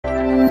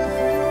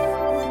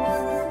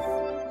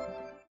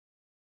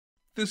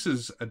This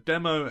is a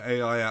demo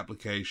AI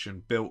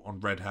application built on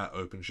Red Hat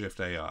OpenShift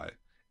AI.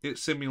 It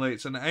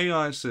simulates an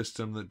AI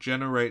system that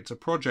generates a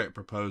project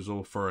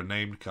proposal for a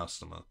named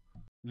customer.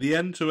 The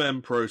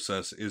end-to-end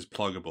process is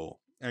pluggable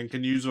and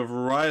can use a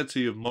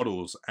variety of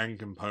models and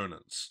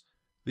components.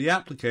 The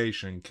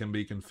application can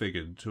be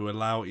configured to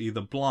allow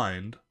either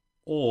blind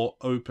or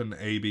open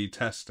A/B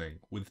testing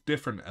with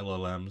different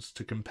LLMs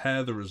to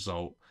compare the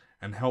result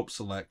and help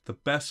select the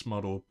best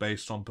model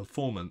based on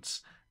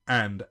performance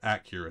and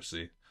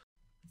accuracy.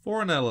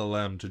 For an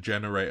LLM to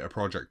generate a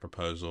project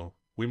proposal,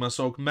 we must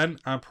augment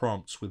our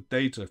prompts with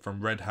data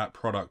from Red Hat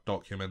product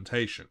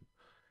documentation.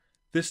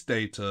 This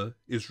data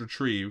is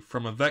retrieved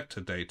from a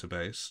vector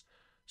database,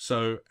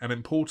 so an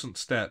important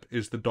step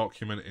is the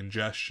document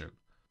ingestion.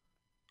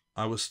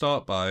 I will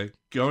start by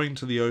going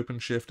to the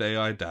OpenShift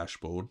AI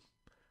dashboard,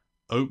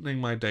 opening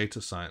my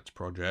data science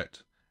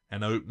project,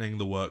 and opening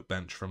the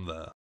workbench from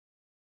there.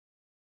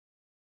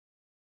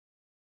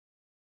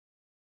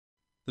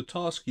 The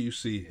task you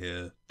see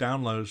here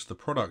downloads the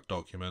product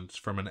documents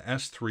from an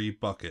S3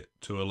 bucket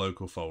to a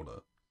local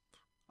folder.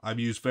 I've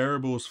used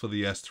variables for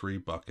the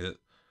S3 bucket,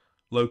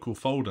 local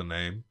folder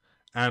name,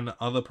 and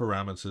other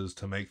parameters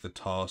to make the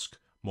task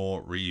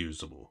more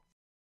reusable.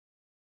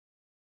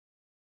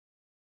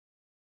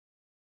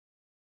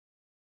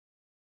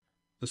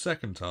 The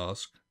second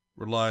task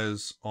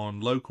relies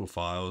on local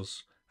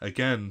files,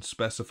 again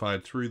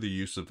specified through the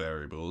use of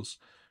variables,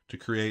 to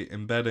create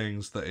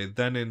embeddings that it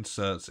then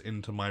inserts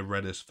into my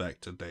Redis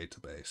vector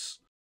database.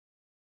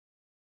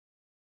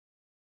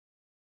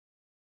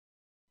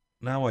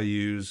 Now I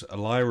use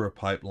Elira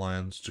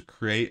pipelines to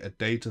create a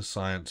data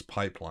science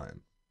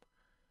pipeline.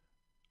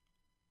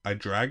 I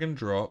drag and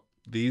drop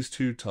these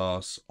two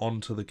tasks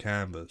onto the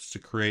canvas to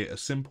create a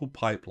simple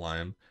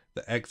pipeline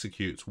that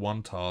executes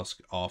one task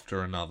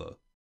after another.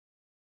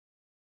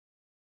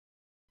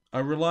 I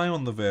rely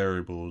on the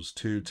variables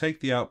to take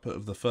the output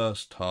of the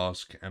first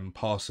task and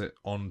pass it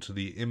on to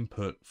the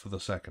input for the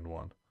second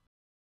one.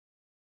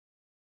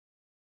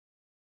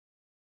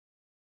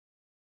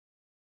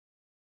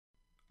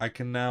 I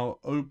can now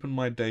open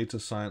my data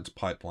science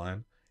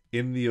pipeline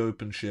in the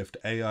OpenShift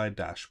AI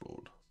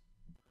dashboard.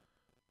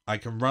 I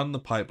can run the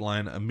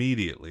pipeline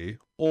immediately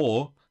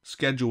or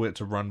schedule it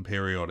to run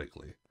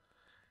periodically.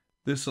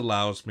 This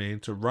allows me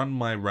to run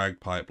my RAG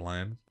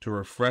pipeline to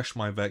refresh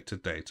my vector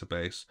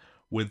database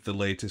with the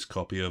latest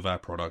copy of our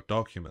product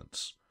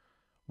documents,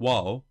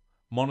 while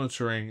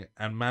monitoring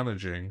and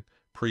managing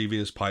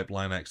previous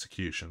pipeline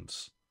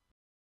executions.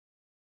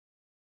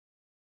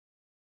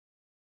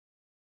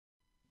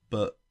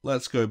 But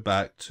let's go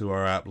back to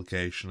our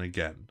application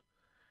again.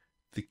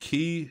 The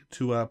key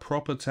to our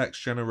proper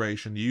text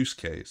generation use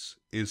case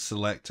is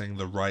selecting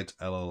the right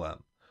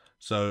LLM.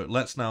 So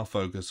let's now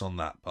focus on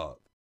that part.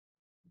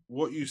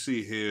 What you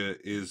see here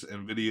is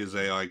NVIDIA's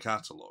AI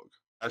catalog.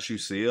 As you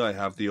see, I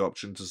have the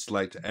option to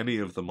select any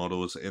of the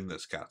models in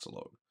this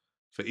catalog.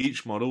 For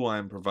each model, I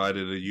am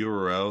provided a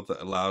URL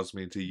that allows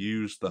me to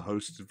use the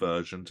hosted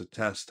version to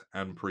test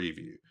and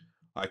preview.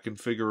 I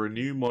configure a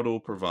new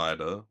model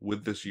provider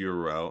with this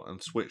URL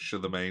and switch to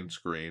the main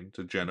screen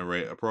to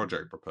generate a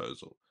project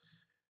proposal.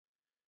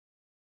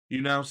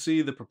 You now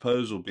see the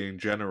proposal being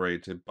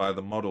generated by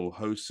the model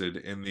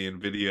hosted in the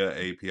NVIDIA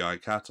API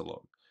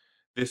catalog.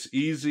 This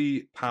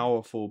easy,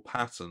 powerful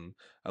pattern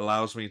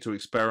allows me to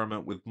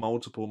experiment with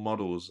multiple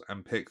models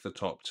and pick the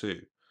top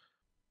two.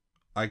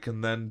 I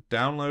can then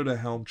download a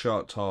Helm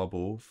chart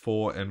table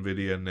for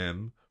NVIDIA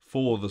NIM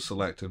for the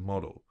selected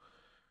model.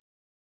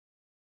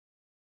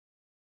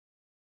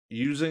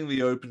 Using the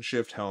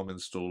OpenShift Helm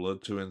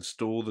installer to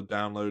install the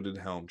downloaded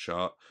Helm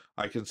chart,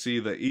 I can see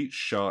that each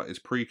chart is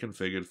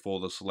pre-configured for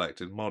the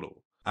selected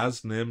model.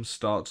 As NIM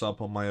starts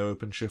up on my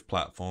OpenShift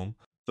platform,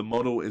 the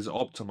model is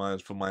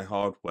optimized for my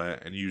hardware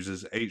and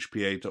uses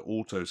HPA to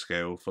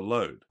autoscale for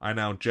load. I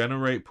now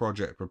generate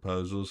project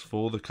proposals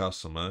for the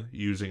customer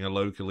using a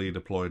locally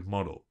deployed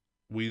model.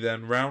 We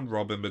then round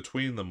robin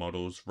between the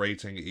models,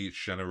 rating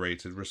each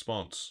generated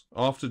response.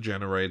 After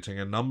generating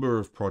a number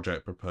of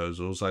project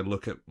proposals, I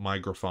look at my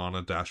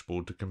Grafana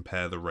dashboard to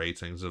compare the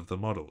ratings of the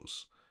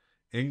models.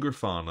 In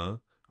Grafana,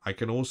 I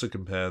can also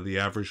compare the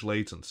average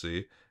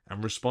latency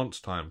and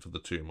response time for the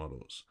two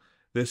models.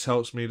 This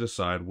helps me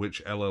decide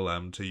which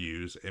LLM to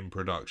use in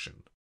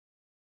production.